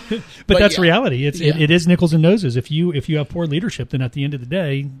 But that's yeah. reality. Yeah. It is nickels and noses. If you have poor leadership, then at the end of the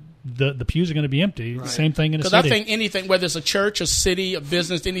day, the pews are going to be empty. Same thing in a Because city. I think anything, whether it's a church, a city, a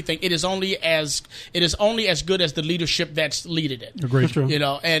business, anything, it is only as good as the leadership that's leading it. Agreed.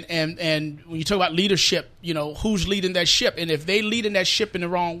 And when you talk about leadership, who's leading that ship, and if they leading that ship in the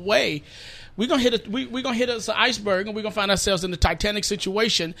wrong way, we're gonna hit us an iceberg, and we're gonna find ourselves in the Titanic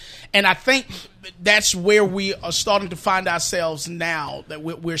situation. And I think that's where we are starting to find ourselves now. That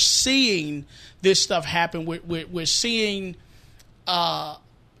we're seeing this stuff happen. We're seeing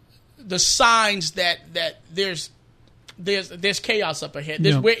the signs that there's chaos up ahead.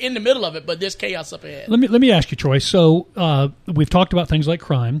 Yeah. We're in the middle of it, but there's chaos up ahead. Let me ask you, Troy. So we've talked about things like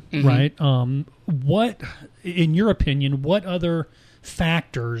crime, Mm-hmm. right? What, in your opinion, what other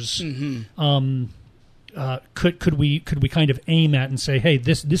factors Mm-hmm. could we kind of aim at and say, hey,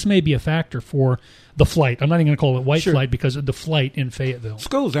 this may be a factor for the flight? I'm not even going to call it white flight because of the flight in Fayetteville.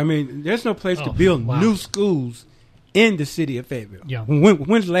 Schools. I mean, there's no place to Oh, build wow. new schools in the city of Fayetteville. Yeah.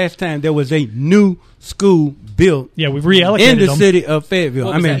 When's the last time there was a new school built Yeah, we've reallocated in the them. city of Fayettille?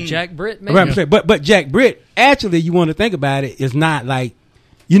 What was that, Jack Britt, maybe? Right, I'm saying, but Jack Britt, actually, you want to think about it, is not like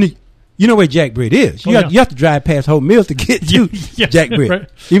you know where Jack Britt is. You have to drive past Hope Mills to get to Yeah, Jack Britt, right.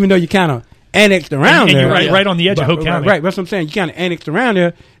 even though you kind of annexed around And there. you're right on the edge of Hope County. Right, that's what I'm saying. You kind of annexed around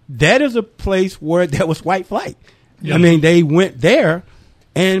there. That is a place where there was white flight. Yeah. I mean, they went there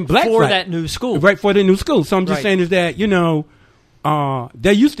and black For flight. that new school. Right, for the new school. So I'm just Right. saying is that,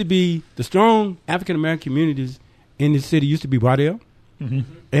 there used to be the strong African American communities in the city used to be Bardell,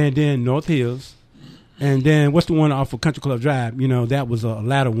 and then North Hills, and then what's the one off of Country Club Drive? That was a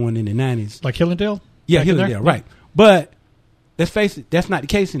latter one in the 90s. Like Hillendale? Yeah, Back in Hillendale, there? right. But let's face it, that's not the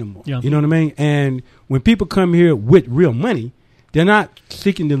case anymore. Yeah. You know what I mean? And when people come here with real money, they're not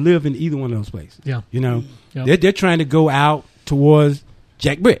seeking to live in either one of those places. Yeah. Yeah. They're trying to go out towards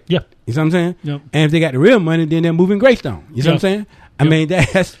Jack Britt. Yeah. You know what I'm saying? Yep. And if they got the real money, then they're moving Greystone. You know what I'm saying? I mean,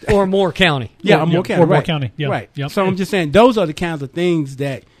 that's Or Moore County. yeah, Moore County, or Moore right. County, yeah. right. Yep. So I'm just saying those are the kinds of things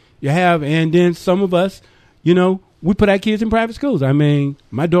that you have, and then some of us, we put our kids in private schools. I mean,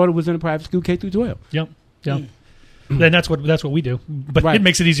 my daughter was in a private school K through 12. Yep. Then that's what we do. But Right. it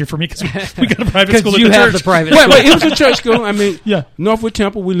makes it easier for me because we got a private school at you the have church. the private Wait, school. it was a church school. I mean, Yeah. Northwood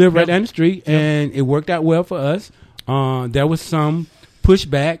Temple. We live right Yep. down the street, and it worked out well for us. There was some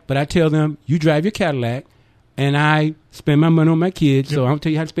pushback, but I tell them, you drive your Cadillac, and I spend my money on my kids. So I don't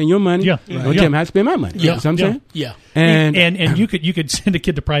tell you how to spend your money. Yeah. Don't Yeah. tell me how to spend my money. Yeah. You know what I'm Yeah. saying? Yeah. And you could send a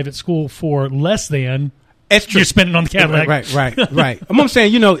kid to private school for less than it's true. you're spending on the Cadillac. Right. I'm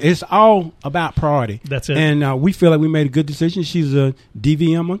saying, it's all about priority. That's it. And we feel like we made a good decision. She's a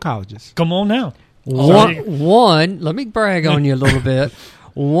DVM oncologist. Come on now. One, let me brag on you a little bit.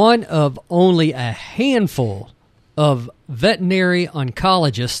 One of only a handful of veterinary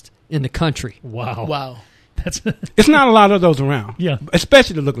oncologists in the country. Wow. Wow. That's It's not a lot of those around. Yeah.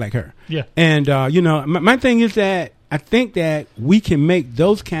 Especially to look like her. Yeah. And, my thing is that I think that we can make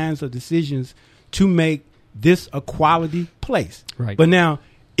those kinds of decisions to make this a quality place. Right. But now,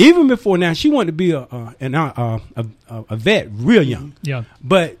 even before now, she wanted to be a vet real young. Yeah.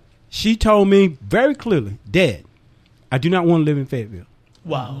 But she told me very clearly, Dad, I do not want to live in Fayetteville.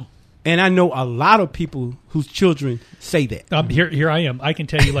 Wow. And I know a lot of people whose children say that. Here I am. I can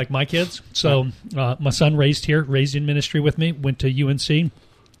tell you, like my kids. So my son raised in ministry with me, went to UNC.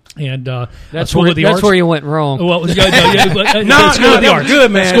 And That's School where of the Arts. That's where you went wrong. Well, School of the Arts. Good,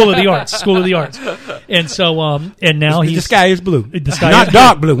 man. School of the Arts. And so, and now The sky is blue. The sky not is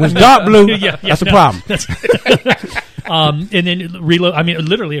dark blue. When it's dark blue, that's a problem. And then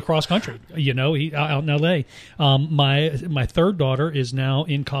literally across country. You know, he out in L.A. My third daughter is now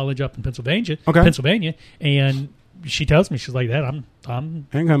in college up in Pennsylvania. And she tells me, she's like, Dad, Ain't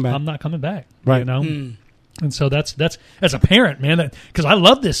coming back. I'm not coming back. Right. You know. And so that's as a parent, man, because I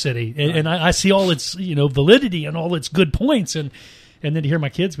love this city and I see all its validity and all its good points, and then to hear my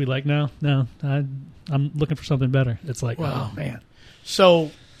kids be like, no, I'm looking for something better. It's like, Wow. oh man, So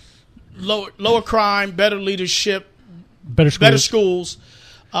lower crime, better leadership, better schools.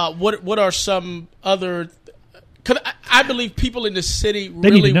 What are some other? Cause I believe people in the city need to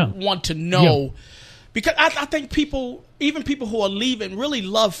really know. want to know, because I think even people who are leaving really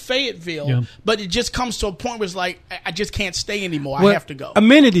love Fayetteville, but it just comes to a point where it's like, I just can't stay anymore. I have to go.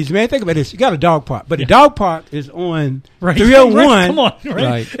 Amenities, man. Think about this. You got a dog park, but the dog park is on Right. 301. Right. Come on, right?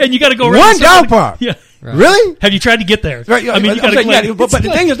 Right. And you got to go around One the circle. dog park. Yeah. Right. Really? Have you tried to get there? Right, I mean, you got to. but the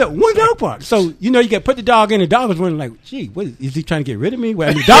thing is that one dog park. So you got to put the dog in. The dog is wondering, like, gee, what is he trying to get rid of me?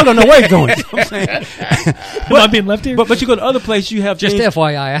 Well, the dog don't know where he's going. You know what I'm saying? Am I being left here? But you go to other places, you have Just things,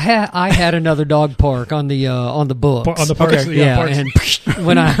 FYI, I had another dog park on the books. On the parks, yeah, parks. and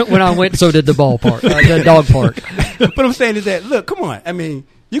when I went, so did the ballpark, the dog park. But I'm saying is that, look, come on. I mean,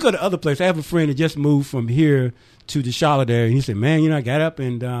 you go to other places. I have a friend that just moved from here to the Charlotte area, and he said, man, I got up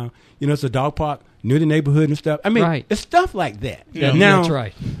and, it's a dog park near the neighborhood and stuff. I mean, Right. it's stuff like that. Yeah, Now, that's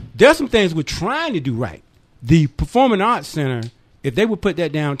right. there's some things we're trying to do right. The Performing Arts Center, if they would put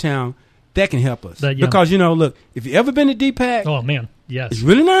that downtown, that can help us. That, yeah. Because, look, if you ever been to DPAC, oh man, yes. it's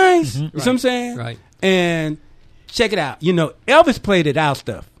really nice. You know Right. what I'm saying? Right. And check it out. Elvis played at our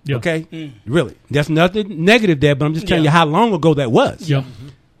stuff. Yeah. Okay? Really. There's nothing negative there, but I'm just telling you how long ago that was. Yep.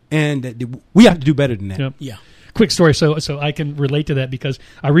 And we have to do better than that. Yep. Yeah. Quick story, so I can relate to that because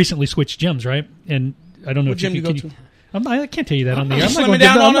I recently switched gyms, right? And I don't know What gym you go to? I can't tell you that on the air. I'm Slim not it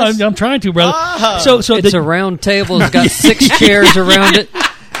going down on us? I'm trying to, brother. Ah. So It's a round table. It's got 6 chairs around it.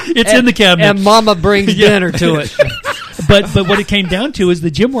 it's in the cabinet. And Mama brings dinner to it. But what it came down to is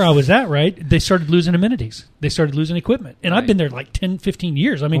the gym where I was at, right, they started losing amenities. They started losing equipment. And I've been there like 10, 15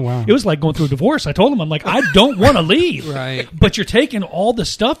 years. I mean, Oh, wow. it was like going through a divorce. I told them, I'm like, I don't want to leave. Right. But you're taking all the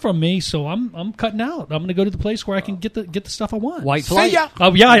stuff from me, so I'm cutting out. I'm going to go to the place where I can get the stuff I want. White flight. ya.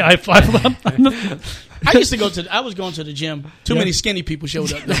 Oh, yeah. I I was going to the gym. Too many skinny people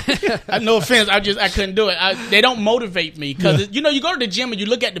showed up. No offense, I couldn't do it. They don't motivate me because you go to the gym and you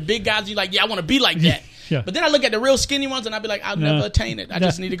look at the big guys. You're like, yeah, I want to be like that. Yeah. But then I look at the real skinny ones and I be like, I'll never attain it. I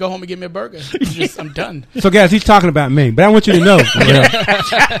just need to go home and get me a burger. I'm done. So, guys, he's talking about me, but I want you to know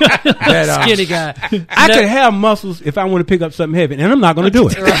that Skinny guy. I could have muscles if I want to pick up something heavy, and I'm not going to do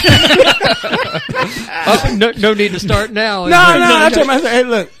it. No need to start now. No. I tell myself, hey,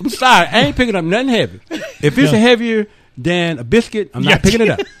 look, I'm sorry. I ain't picking up nothing heavy. If it's heavier than a biscuit, I'm not picking it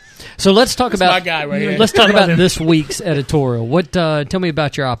up. So let's talk about my guy right here. Let's talk about this week's editorial. What? Tell me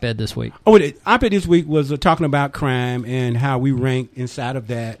about your op-ed this week. Oh, the op-ed this week was talking about crime and how we rank inside of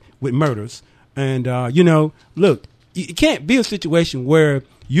that with murders. And, look, it can't be a situation where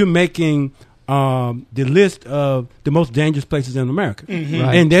you're making the list of the most dangerous places in America. Mm-hmm.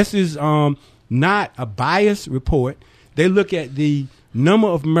 Right. And this is not a biased report. They look at the number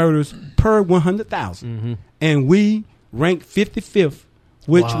of murders per 100,000. Mm-hmm. And we rank 55th,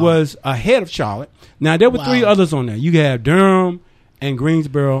 which was ahead of Charlotte. Now, there were 3 others on there. You have Durham and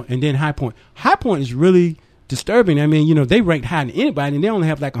Greensboro and then High Point. High Point is really disturbing. I mean, they ranked higher than anybody, and they only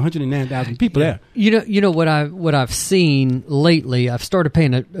have like 109,000 people there. You know what I've seen lately. I've started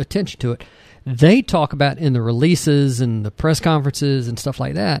paying attention to it. They talk about in the releases and the press conferences and stuff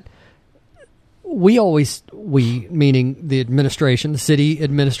like that. We meaning the administration, the city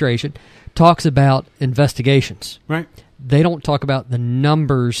administration, talks about investigations. Right. They don't talk about the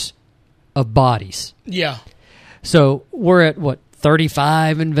numbers of bodies. Yeah. So we're at what?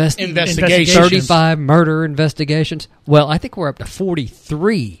 35 Investigations. 35 murder investigations. Well, I think we're up to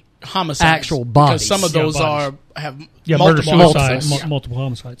 43 Homicides. actual bodies. Because some of those bodies. have murder, multiple suicide, homicides. multiple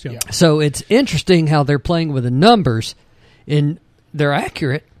homicides. Yeah. So it's interesting how they're playing with the numbers, and they're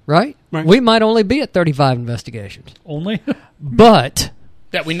accurate, right? Right. We might only be at 35 investigations, Only? but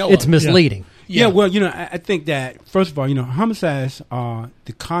that we know it's of. misleading. Yeah, well, I think that, first of all, homicides are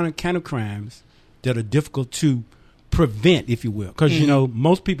the kind of crimes that are difficult to prevent, if you will. Because,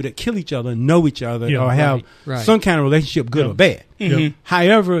 most people that kill each other know each other Yeah, or have right. some kind of relationship, good or bad. Mhm.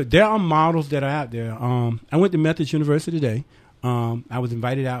 However, there are models that are out there. I went to Methodist University today. I was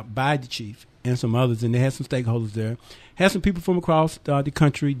invited out by the chief and some others, and they had some stakeholders there. Had some people from across the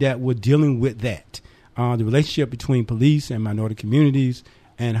country that were dealing with that, the relationship between police and minority communities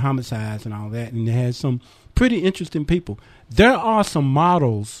and homicides and all that. And they had some pretty interesting people. There are some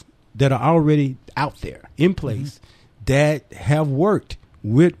models that are already out there in place that have worked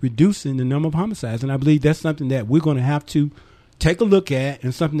with reducing the number of homicides. And I believe that's something that we're going to have to take a look at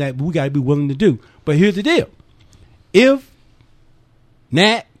and something that we got to be willing to do. But here's the deal. If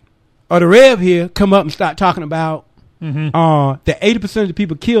Nat or the Rev here come up and start talking about that 80% of the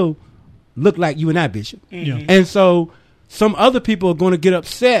people killed look like you and I, Bishop. Yeah. And so some other people are going to get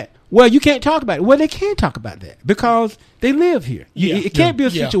upset. Well, you can't talk about it. Well, they can talk about that because they live here. It can't be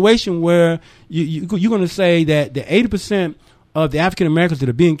a situation where you're going to say that the 80% of the African Americans that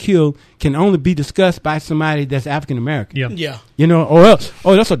are being killed can only be discussed by somebody that's African American. Yeah. Or else,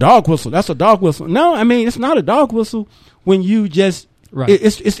 that's a dog whistle. That's a dog whistle. No, I mean, it's not a dog whistle when you just,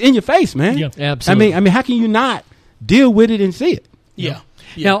 it's in your face, man. Yeah. Absolutely. I mean, how can you not deal with it and see it? Yeah.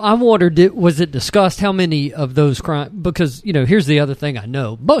 Now, I wondered, was it discussed how many of those crimes, because, here's the other thing I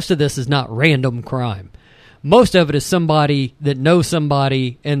know. Most of this is not random crime. Most of it is somebody that knows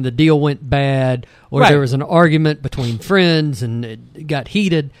somebody and the deal went bad, or there was an argument between friends and it got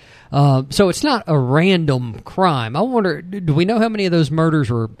heated. So it's not a random crime. I wonder, do we know how many of those murders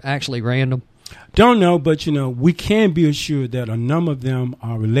were actually random? Don't know, but, we can be assured that a number of them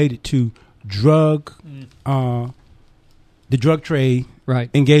are related to the drug trade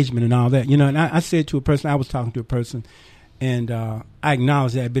engagement and all that. And I said to a person, I was talking to a person, and I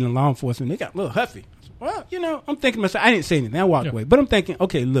acknowledged that I'd been in law enforcement. They got a little huffy. Well, I'm thinking to myself, I didn't say anything. I walked away. But I'm thinking,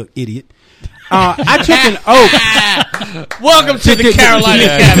 okay, look, idiot. I took an oath. Welcome to the Carolina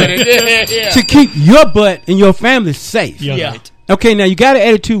Cabinet. To keep your butt and your family safe. Yeah. Okay, now you got an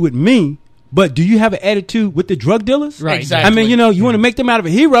attitude with me, but do you have an attitude with the drug dealers? Right. Exactly. I mean, you want to make them out of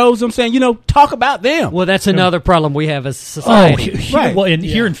heroes. I'm saying, talk about them. Well, that's another problem we have as a society. Here, well,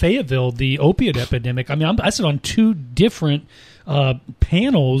 here in Fayetteville, the opiate epidemic. I mean, I sit on two different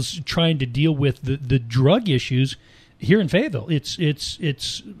panels trying to deal with the drug issues here in Fayetteville. It's.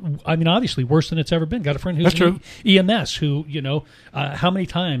 I mean, obviously worse than it's ever been. Got a friend who's in EMS who, how many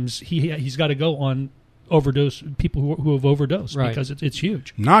times he's got to go on overdose people who have overdosed because it's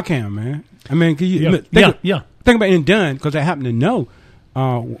huge. Narcan, man. I mean, can you think about it done because I happen to know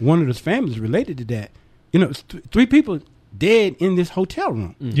one of those families related to that. 3 people dead in this hotel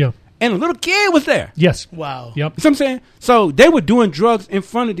room. Yeah. And a little kid was there. Yes. Wow. Yep. You know what I'm saying? So they were doing drugs in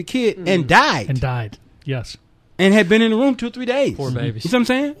front of the kid and died. Yes. And had been in the room 2 or 3 days. Poor babies. You know what I'm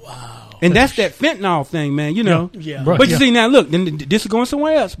saying? Wow. And that's that fentanyl thing, man, Yeah. Right. But you see, now look, then this is going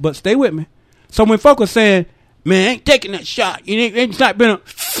somewhere else, but stay with me. So when folk are saying, man, ain't taking that shot, it's not been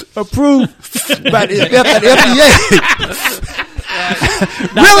approved by the FDA.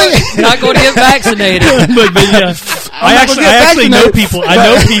 Really? Not going to get vaccinated. I actually know people.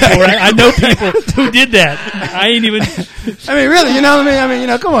 I know people who did that. I ain't even. I mean, really, you know what I mean?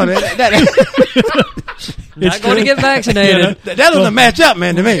 Come on, man. Not going to get vaccinated. That doesn't match up,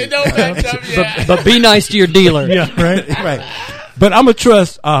 man, to me. It don't match up, yeah. But be nice to your dealer. Yeah, right. Right. But I'm going to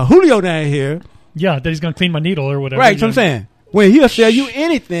trust Julio down here. Yeah, that he's going to clean my needle or whatever. Right, that's what I'm saying. When he'll sell you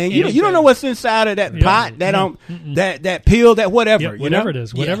anything. You don't know what's inside of that pot, that pill, that whatever. Yeah, whatever it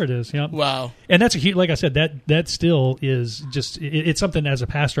is. Whatever it is. Yeah. Wow. And that's a huge, like I said, that still is just, it's something as a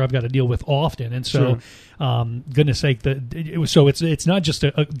pastor I've got to deal with often. And so, goodness sake, it's not just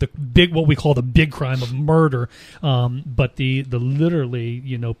the big, what we call the big crime of murder, but the literally,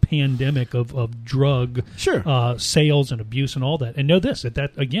 pandemic of drug sales and abuse and all that. And know this,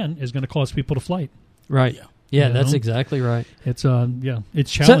 that again is going to cause people to flight. Right. Yeah, that's exactly right. It's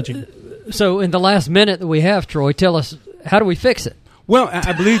it's challenging. So in the last minute that we have, Troy, tell us, how do we fix it? Well,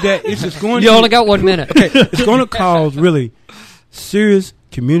 I believe that it's just going You only got 1 minute. Okay, it's going to cause really serious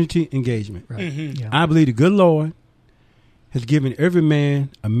community engagement. Right. Yeah. I believe the good Lord has given every man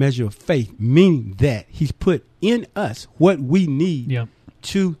a measure of faith, meaning that he's put in us what we need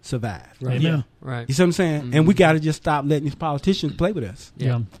to survive. Right. Amen. Right. You see what I'm saying? And we got to just stop letting these politicians play with us.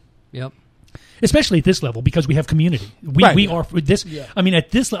 Yeah. Yep. Especially at this level, because we have community. We are this. Yeah. I mean,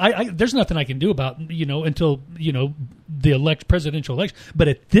 at this, there's nothing I can do about until the presidential election. But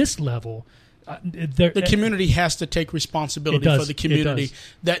at this level, The community has to take responsibility for the community. It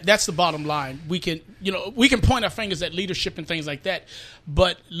does. That's the bottom line. We can point our fingers at leadership and things like that,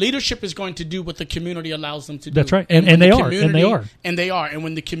 but leadership is going to do what the community allows them to do. That's right, and they are. And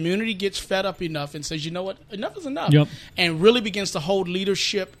when the community gets fed up enough and says, you know what, enough is enough, Yep. and really begins to hold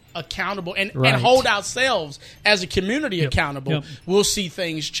leadership accountable and Right. hold ourselves as a community accountable, Yep. we'll see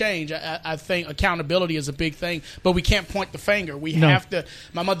things change. I think accountability is a big thing, but we can't point the finger. We No. have to.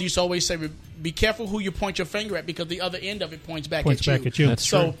 My mother used to always say, be careful who you point your finger at, because the other end of it points back at you. That's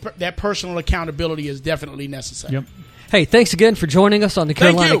so that personal accountability is definitely necessary. Yep. Hey, thanks again for joining us on the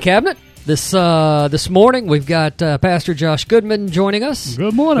Carolina you. Cabinet. This morning, we've got Pastor Josh Goodman joining us.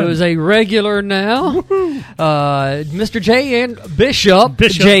 Good morning. Who is a regular now. Mr. Bishop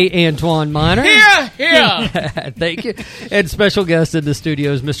J. Antoine Minor. Here. Thank you. And special guest in the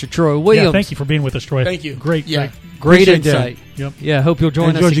studio is Mr. Troy Williams. Yeah, thank you for being with us, Troy. Thank you. Great. Yeah. Great Appreciate insight. that. Yep. Yeah, hope you'll join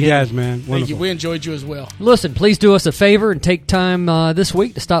us Enjoyed again. you guys, man. Thank Wonderful. you. We enjoyed you as well. Listen, please do us a favor and take time this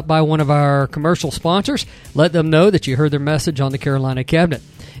week to stop by one of our commercial sponsors. Let them know that you heard their message on the Carolina Cabinet.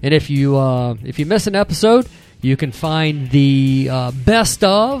 And if you miss an episode, you can find the best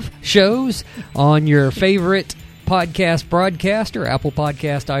of shows on your favorite podcast broadcaster, Apple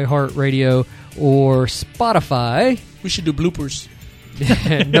Podcast, iHeartRadio, or Spotify. We should do bloopers.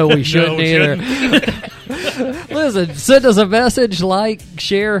 No, we shouldn't we either. Listen, send us a message, like,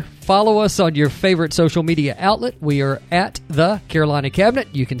 share, follow us on your favorite social media outlet. We are at The Carolina Cabinet.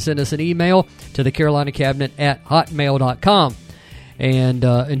 You can send us an email to thecarolinacabinet@hotmail.com. And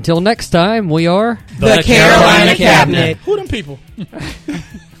until next time, we are The Carolina Cabinet. Who them people?